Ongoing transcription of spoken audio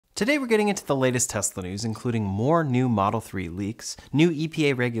Today we're getting into the latest Tesla news, including more new Model 3 leaks, new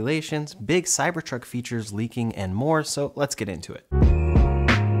EPA regulations, big Cybertruck features leaking, and more, so let's get into it.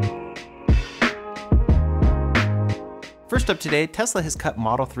 First up today, Tesla has cut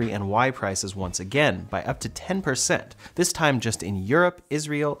Model 3 and Y prices once again by up to 10%, this time just in Europe,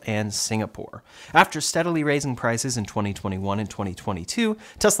 Israel, and Singapore. After steadily raising prices in 2021 and 2022,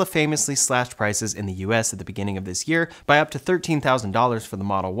 Tesla famously slashed prices in the US at the beginning of this year by up to $13,000 for the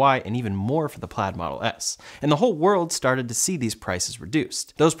Model Y and even more for the Plaid Model S. And the whole world started to see these prices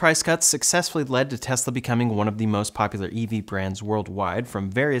reduced. Those price cuts successfully led to Tesla becoming one of the most popular EV brands worldwide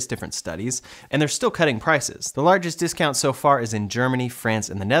from various different studies, and they're still cutting prices. The largest discount so far is in Germany, France,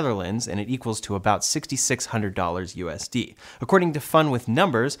 and the Netherlands, and it equals to about $6,600 USD. According to Fun with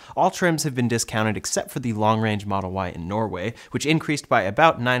Numbers, all trims have been discounted except for the long-range Model Y in Norway, which increased by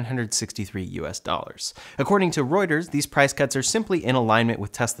about $963 US. According to Reuters, these price cuts are simply in alignment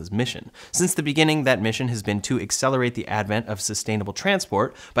with Tesla's mission. Since the beginning, that mission has been to accelerate the advent of sustainable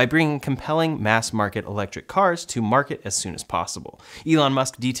transport by bringing compelling mass-market electric cars to market as soon as possible. Elon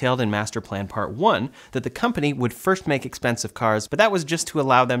Musk detailed in Master Plan Part 1 that the company would first make expensive cars, but that was just to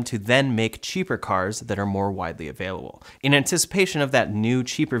allow them to then make cheaper cars that are more widely available. In anticipation of that new,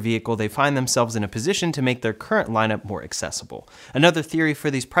 cheaper vehicle, they find themselves in a position to make their current lineup more accessible. Another theory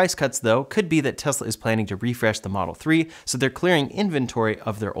for these price cuts, though, could be that Tesla is planning to refresh the Model 3, so they're clearing inventory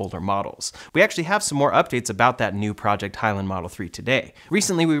of their older models. We actually have some more updates about that new Project Highland Model 3 today.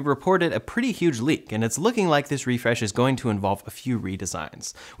 Recently, we reported a pretty huge leak, and it's looking like this refresh is going to involve a few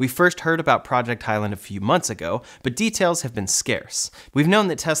redesigns. We first heard about Project Highland a few months ago, but details have been scarce. We've known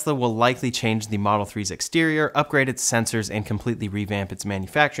that Tesla will likely change the Model 3's exterior, upgrade its sensors, and completely revamp its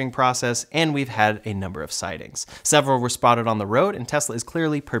manufacturing process, and we've had a number of sightings. Several were spotted on the road, and Tesla is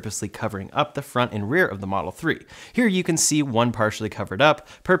clearly purposely covering up the front and rear of the Model 3. Here you can see one partially covered up,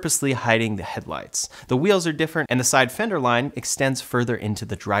 purposely hiding the headlights. The wheels are different, and the side fender line extends further into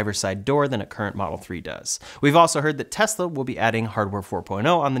the driver's side door than a current Model 3 does. We've also heard that Tesla will be adding hardware 4.0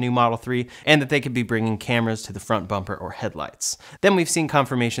 on the new Model 3, and that they could be bringing cameras to the front bumper or headlights. Then we've seen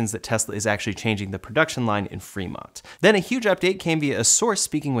confirmations that Tesla is actually changing the production line in Fremont. Then a huge update came via a source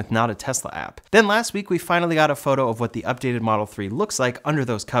speaking with Not a Tesla app. Then last week we finally got a photo of what the updated Model 3 looks like under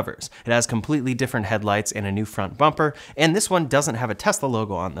those covers. It has completely different headlights and a new front bumper, and this one doesn't have a Tesla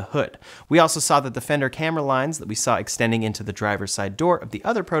logo on the hood. We also saw that the fender camera lines that we saw extending into the driver's side door of the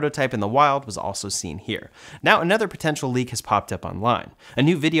other prototype in the wild was also seen here. Now another potential leak has popped up online. A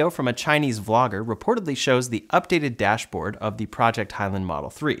new video from a Chinese vlogger reportedly shows the updated dashboard of the Project Highland Model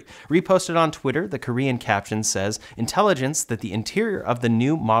 3. Reposted on Twitter, the Korean caption says, "Intelligence that the interior of the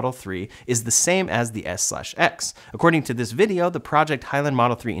new Model 3 is the same as the S/X. According to this video, the Project Highland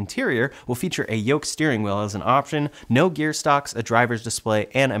Model 3 interior will feature a yoke steering wheel as an option, no gear stalks, a driver's display,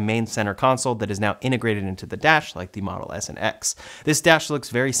 and a main center console that is now integrated into the dash like the Model S and X. This dash looks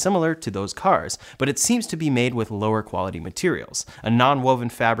very similar to those cars, but it seems to be made with lower quality materials. A non-woven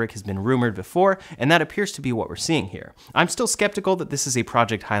fabric has been rumored before, and that appears to be what we're seeing here. I'm still skeptical that this is a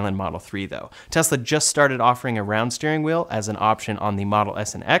Project Highland Model 3 though. Tesla just started offering a round steering wheel as an option on the Model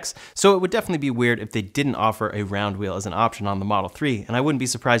S and X, so it would definitely be weird if they didn't offer a round wheel as an option on the Model 3, and I wouldn't be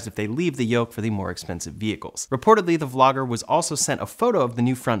surprised if they leave the yoke for the more expensive vehicles. Reportedly, the vlogger was also sent a photo of the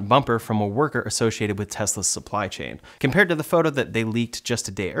new front bumper from a worker associated with Tesla's supply chain. Compared to the photo that they leaked just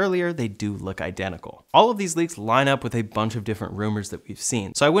a day earlier, they do look identical. All of these leaks line up with a bunch of different rumors that we've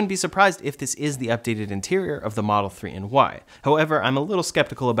seen, so I wouldn't be surprised if this is the updated interior of the Model 3 and Y. However, I'm a little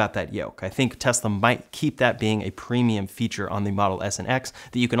skeptical about that yoke. I think Tesla might keep that being a premium feature on the Model S and X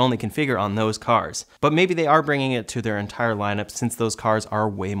that you can only configure on those cars. But maybe they are bringing it to their entire lineup since those cars are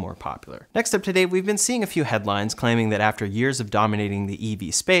way more popular. Next up today, we've been seeing a few headlines claiming that after years of dominating the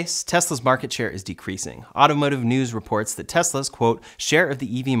EV space, Tesla's market share is decreasing. Automotive News reports that Tesla's, quote, share of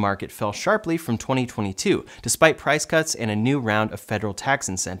the EV market fell sharply from 2022, despite price cuts and a new round of federal tax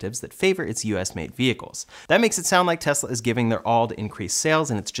incentives that favor its US-made vehicles. That makes it sound like Tesla is giving their all to increase sales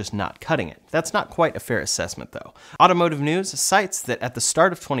and it's just not cutting it. That's not quite a fair assessment though. Automotive News cites that at the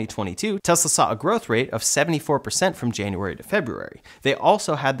start of 2022, Tesla saw a growth rate of 74% from January to February. They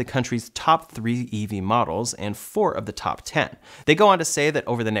also had the country's top 3 EV models and 4 of the top 10. They go on to say that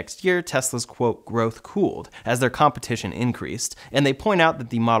over the next year, Tesla's, quote, growth cooled as their competition increased, and they point out that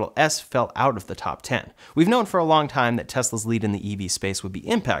the Model S fell out of the top 10. We've known for a long time that Tesla's lead in the EV space would be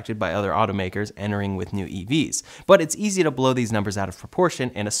impacted by other automakers entering with new EVs, but it's easy to blow these numbers out of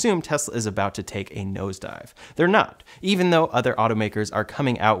proportion and assume Tesla is about about to take a nosedive. They're not. Even though other automakers are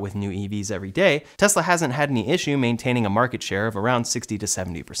coming out with new EVs every day, Tesla hasn't had any issue maintaining a market share of around 60 to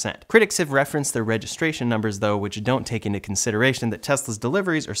 70%. Critics have referenced their registration numbers though, which don't take into consideration that Tesla's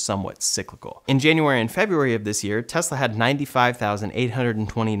deliveries are somewhat cyclical. In January and February of this year, Tesla had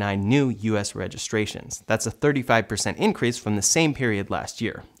 95,829 new US registrations. That's a 35% increase from the same period last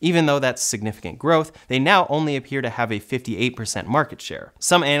year. Even though that's significant growth, they now only appear to have a 58% market share.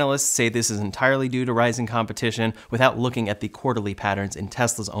 Some analysts say this is entirely due to rising competition without looking at the quarterly patterns in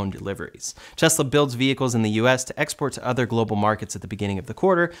Tesla's own deliveries. Tesla builds vehicles in the US to export to other global markets at the beginning of the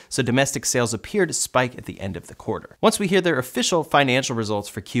quarter, so domestic sales appear to spike at the end of the quarter. Once we hear their official financial results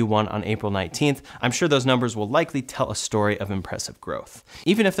for Q1 on April 19th, I'm sure those numbers will likely tell a story of impressive growth.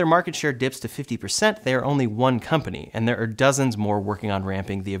 Even if their market share dips to 50%, they are only one company, and there are dozens more working on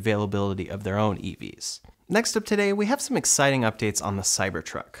ramping the availability of their own EVs. Next up today, we have some exciting updates on the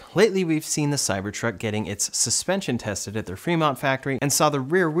Cybertruck. Lately, we've seen the Cybertruck getting its suspension tested at their Fremont factory and saw the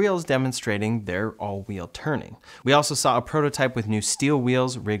rear wheels demonstrating their all-wheel turning. We also saw a prototype with new steel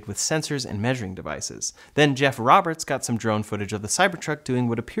wheels rigged with sensors and measuring devices. Then Jeff Roberts got some drone footage of the Cybertruck doing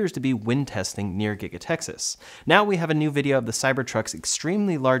what appears to be wind testing near Giga Texas. Now we have a new video of the Cybertruck's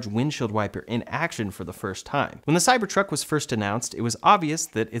extremely large windshield wiper in action for the first time. When the Cybertruck was first announced, it was obvious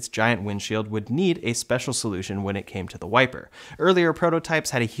that its giant windshield would need a special solution when it came to the wiper. Earlier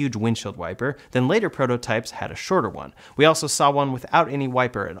prototypes had a huge windshield wiper, then later prototypes had a shorter one. We also saw one without any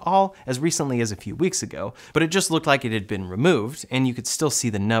wiper at all as recently as a few weeks ago, but it just looked like it had been removed, and you could still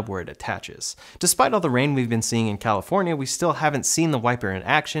see the nub where it attaches. Despite all the rain we've been seeing in California, we still haven't seen the wiper in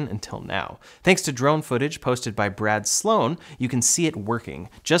action until now. Thanks to drone footage posted by Brad Sloan, you can see it working,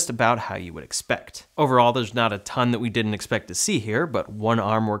 just about how you would expect. Overall, there's not a ton that we didn't expect to see here, but one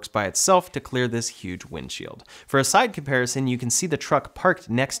arm works by itself to clear this huge windshield. For a side comparison, you can see the truck parked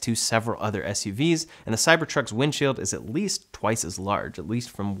next to several other SUVs, and the Cybertruck's windshield is at least twice as large, at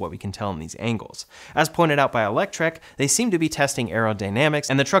least from what we can tell in these angles. As pointed out by Electrek, they seem to be testing aerodynamics,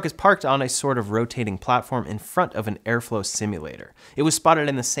 and the truck is parked on a sort of rotating platform in front of an airflow simulator. It was spotted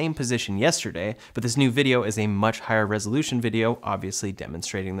in the same position yesterday, but this new video is a much higher resolution video, obviously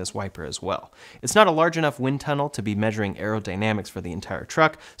demonstrating this wiper as well. It's not a large enough wind tunnel to be measuring aerodynamics for the entire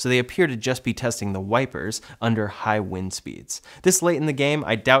truck, so they appear to just be testing the wipers under high wind speeds. This late in the game,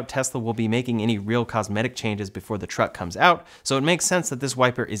 I doubt Tesla will be making any real cosmetic changes before the truck comes out, so it makes sense that this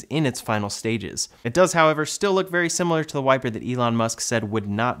wiper is in its final stages. It does, however, still look very similar to the wiper that Elon Musk said would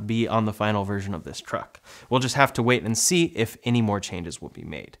not be on the final version of this truck. We'll just have to wait and see if any more changes will be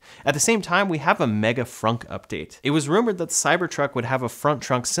made. At the same time, we have a mega frunk update. It was rumored that the Cybertruck would have a front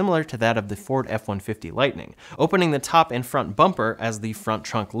trunk similar to that of the Ford F-150 Lightning, opening the top and front bumper as the front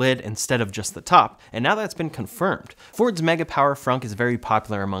trunk lid instead of just the top, and now that's been confirmed. Ford's Mega Power frunk is very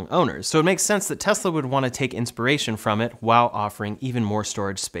popular among owners, so it makes sense that Tesla would want to take inspiration from it while offering even more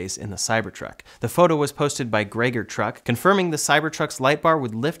storage space in the Cybertruck. The photo was posted by Gregor Truck, confirming the Cybertruck's light bar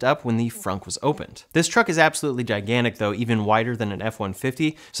would lift up when the frunk was opened. This truck is absolutely gigantic though, even wider than an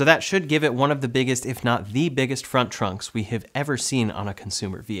F-150, so that should give it one of the biggest, if not the biggest front trunks we have ever seen on a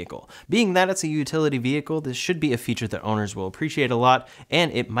consumer vehicle. Being that it's a utility vehicle, this should be a feature that owners will appreciate a lot,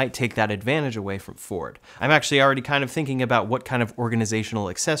 and it might take that advantage away from Ford. I'm actually already kind of thinking about what kind of organizational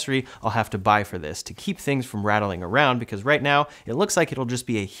accessory I'll have to buy for this to keep things from rattling around, because right now it looks like it'll just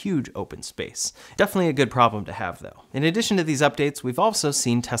be a huge open space. Definitely a good problem to have though. In addition to these updates, we've also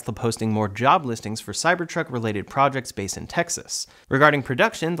seen Tesla posting more job listings for Cybertruck related projects based in Texas. Regarding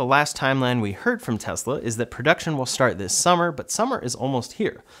production, the last timeline we heard from Tesla is that production will start this summer, but summer is almost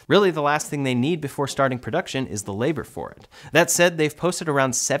here. Really, the last thing they need before starting production is the labor for it. That said, they've posted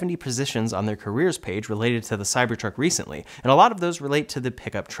around 70 positions on their careers page related to the Cybertruck recently, and a lot of those relate to the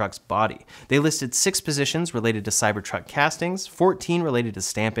pickup truck's body. They listed 6 positions related to Cybertruck castings, 14 related to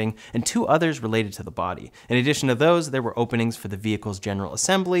stamping, and 2 others related to the body. In addition to those, there were openings for the vehicle's general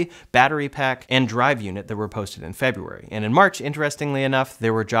assembly, battery pack, and drive unit that were posted in February. And in March, interestingly enough,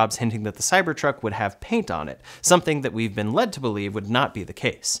 there were jobs hinting that the Cybertruck would have paint on it, something that we've been led to believe would not be the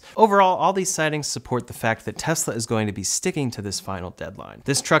case. Overall, all these sightings support the fact that Tesla is going to be sticking to this final deadline.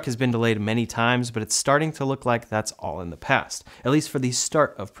 This truck has been delayed many times, but it's starting to look like that's all in the past, at least for the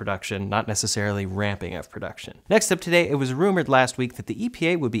start of production, not necessarily ramping of production. Next up today, it was rumored last week that the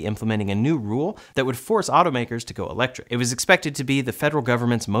EPA would be implementing a new rule that would force automakers to go electric. It was expected to be the federal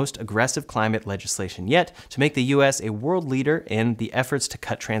government's most aggressive climate legislation yet to make the US a world leader in the efforts to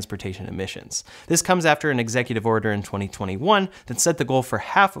cut transportation emissions. This comes after an executive order in 2021 that set the goal for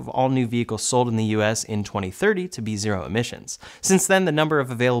half of all new vehicles sold in the US in 2030 to be zero emissions. Since then, the number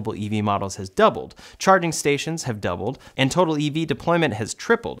of available EV models has doubled, doubled, charging stations have doubled, and total EV deployment has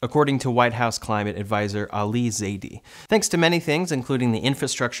tripled, according to White House climate advisor Ali Zaidi. Thanks to many things, including the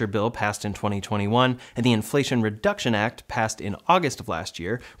infrastructure bill passed in 2021 and the Inflation Reduction Act passed in August of last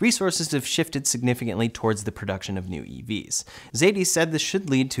year, resources have shifted significantly towards the production of new EVs. Zaidi said this should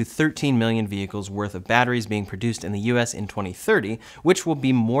lead to 13 million vehicles worth of batteries being produced in the US in 2030, which will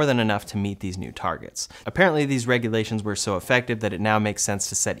be more than enough to meet these new targets. Apparently, these regulations were so effective that it now makes sense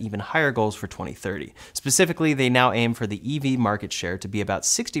to set even higher goals for 2030. Specifically, they now aim for the EV market share to be about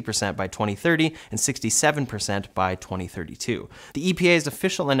 60% by 2030 and 67% by 2032. The EPA's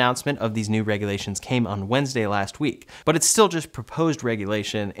official announcement of these new regulations came on Wednesday last week, but it's still just proposed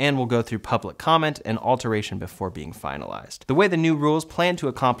regulation and will go through public comment and alteration before being finalized. The way the new rules plan to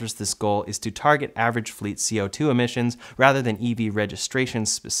accomplish this goal is to target average fleet CO2 emissions rather than EV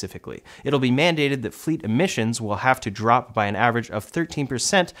registrations specifically. It'll be mandated that fleet emissions will have to drop by an average of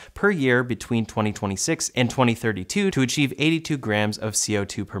 13% per year between 2026 and 2032 to achieve 82 grams of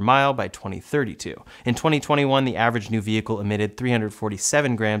CO2 per mile by 2032. In 2021, the average new vehicle emitted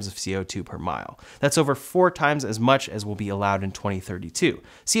 347 grams of CO2 per mile. That's over 4 times as much as will be allowed in 2032.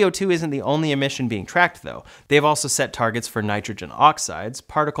 CO2 isn't the only emission being tracked, though. They've also set targets for nitrogen oxides,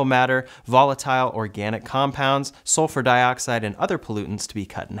 particle matter, volatile organic compounds, sulfur dioxide, and other pollutants to be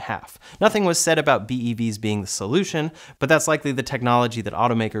cut in half. Nothing was said about BEVs being the solution, but that's likely the technology that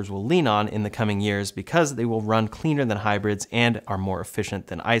automakers will lean on in the coming years because they will run cleaner than hybrids and are more efficient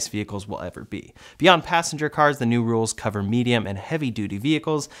than ICE vehicles will ever be. Beyond passenger cars, the new rules cover medium and heavy-duty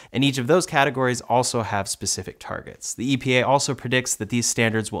vehicles, and each of those categories also have specific targets. The EPA also predicts that these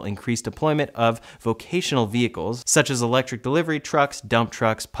standards will increase deployment of vocational vehicles, such as electric delivery trucks, dump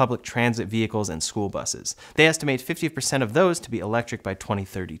trucks, public transit vehicles, and school buses. They estimate 50% of those to be electric by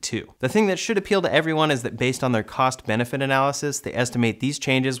 2032. The thing that should appeal to everyone is that based on their cost-benefit analysis, they estimate these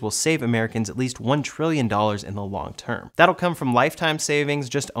changes will save Americans at least $1 trillion in the long term. That'll come from lifetime savings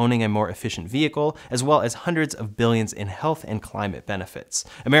just owning a more efficient vehicle, as well as hundreds of billions in health and climate benefits.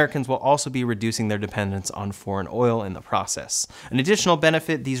 Americans will also be reducing their dependence on foreign oil in the process. An additional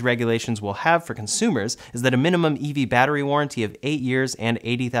benefit these regulations will have for consumers is that a minimum EV battery warranty of 8 years and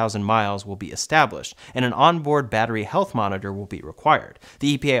 80,000 miles will be established, and an onboard battery health monitor will be required.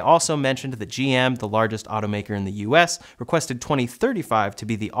 The EPA also mentioned that GM, the largest automaker in the US, requested 2035 to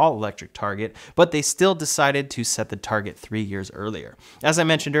be the all-electric target, but they still decided to set the target 3 years earlier. As I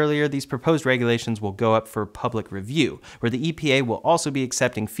mentioned earlier, these proposed regulations will go up for public review, where the EPA will also be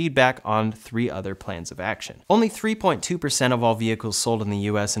accepting feedback on 3 other plans of action. Only 3.2% of all vehicles sold in the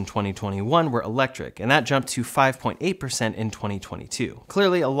US in 2021 were electric, and that jumped to 5.8% in 2022.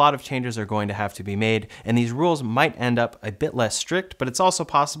 Clearly, a lot of changes are going to have to be made, and these rules might end up a bit less strict, but it's also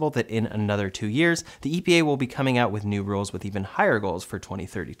possible that in another 2 years, the EPA will be coming out with new rules with even higher goals for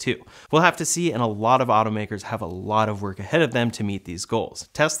 2032. We'll have to see, and a lot of automakers have a lot of work ahead of them to meet these goals.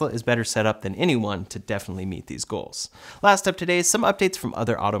 Tesla is better set up than anyone to definitely meet these goals. Last up today is some updates from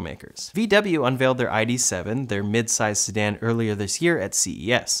other automakers. VW unveiled their ID.7, their mid-size sedan, earlier this year at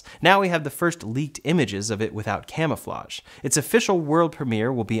CES. Now we have the first leaked images of it without camouflage. Its official world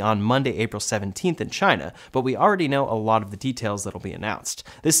premiere will be on Monday, April 17th in China, but we already know a lot of the details that'll be announced.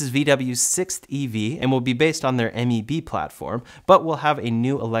 This is VW's 6th EV and will be based on their MEB platform, but will have a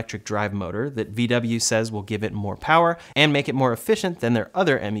new electric drive motor that VW says will give it more power and make it more efficient than their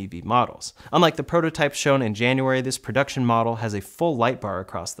other MEB models. Unlike the prototype shown in January, this production model has a full light bar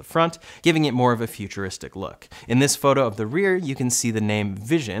across the front, giving it more of a futuristic look. In this photo of the rear, you can see the name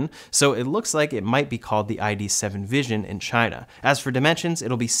Vision, so it looks like it might be called the ID.7 Vision in China. As for dimensions,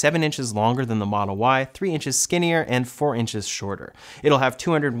 it'll be 7 inches longer than the Model Y, 3 inches skinnier, and 4 inches shorter. It'll have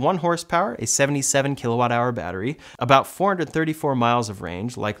 201 horsepower, a 77 kilowatt-hour battery, about 434 miles of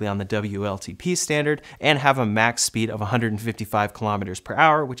range, likely on the WLTP standard, and have a max speed of 155 kilometers per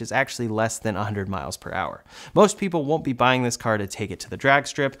hour, which is actually less than 100 miles per hour. Most people won't be buying this car to take it to the drag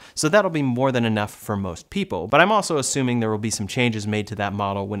strip, so that'll be more than enough for most people, but I'm also assuming there will be some changes made to that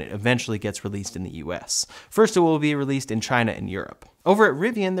model when it eventually gets released in the US. First, it will be released in China and Europe. Over at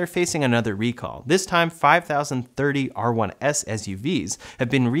Rivian, they're facing another recall. This time, 5,030 R1S SUVs have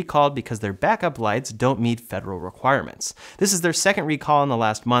been recalled because their backup lights don't meet federal requirements. This is their second recall in the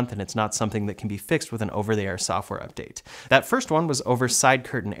last month, and it's not something that can be fixed with an over-the-air software update. That first one was over side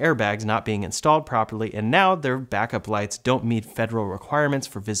curtain airbags not being installed properly, and now their backup lights don't meet federal requirements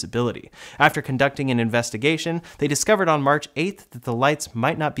for visibility. After conducting an investigation, they discovered on March 8th that the lights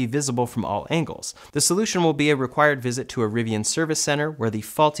might not be visible from all angles. The solution will be a required visit to a Rivian service center center, where the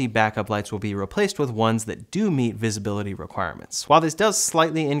faulty backup lights will be replaced with ones that do meet visibility requirements. While this does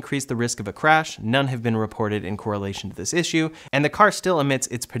slightly increase the risk of a crash, none have been reported in correlation to this issue, and the car still emits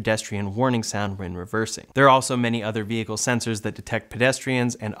its pedestrian warning sound when reversing. There are also many other vehicle sensors that detect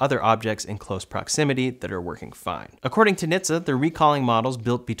pedestrians and other objects in close proximity that are working fine. According to NHTSA, they're recalling models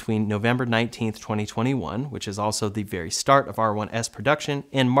built between November 19th, 2021, which is also the very start of R1S production,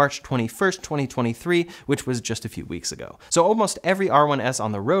 and March 21st, 2023, which was just a few weeks ago. So almost every R1S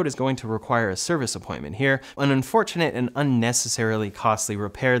on the road is going to require a service appointment here, an unfortunate and unnecessarily costly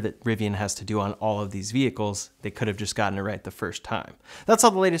repair that Rivian has to do on all of these vehicles. They could have just gotten it right the first time. That's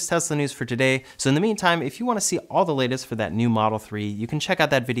all the latest Tesla news for today. So in the meantime, if you want to see all the latest for that new Model 3, you can check out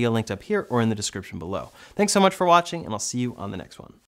that video linked up here or in the description below. Thanks so much for watching, and I'll see you on the next one.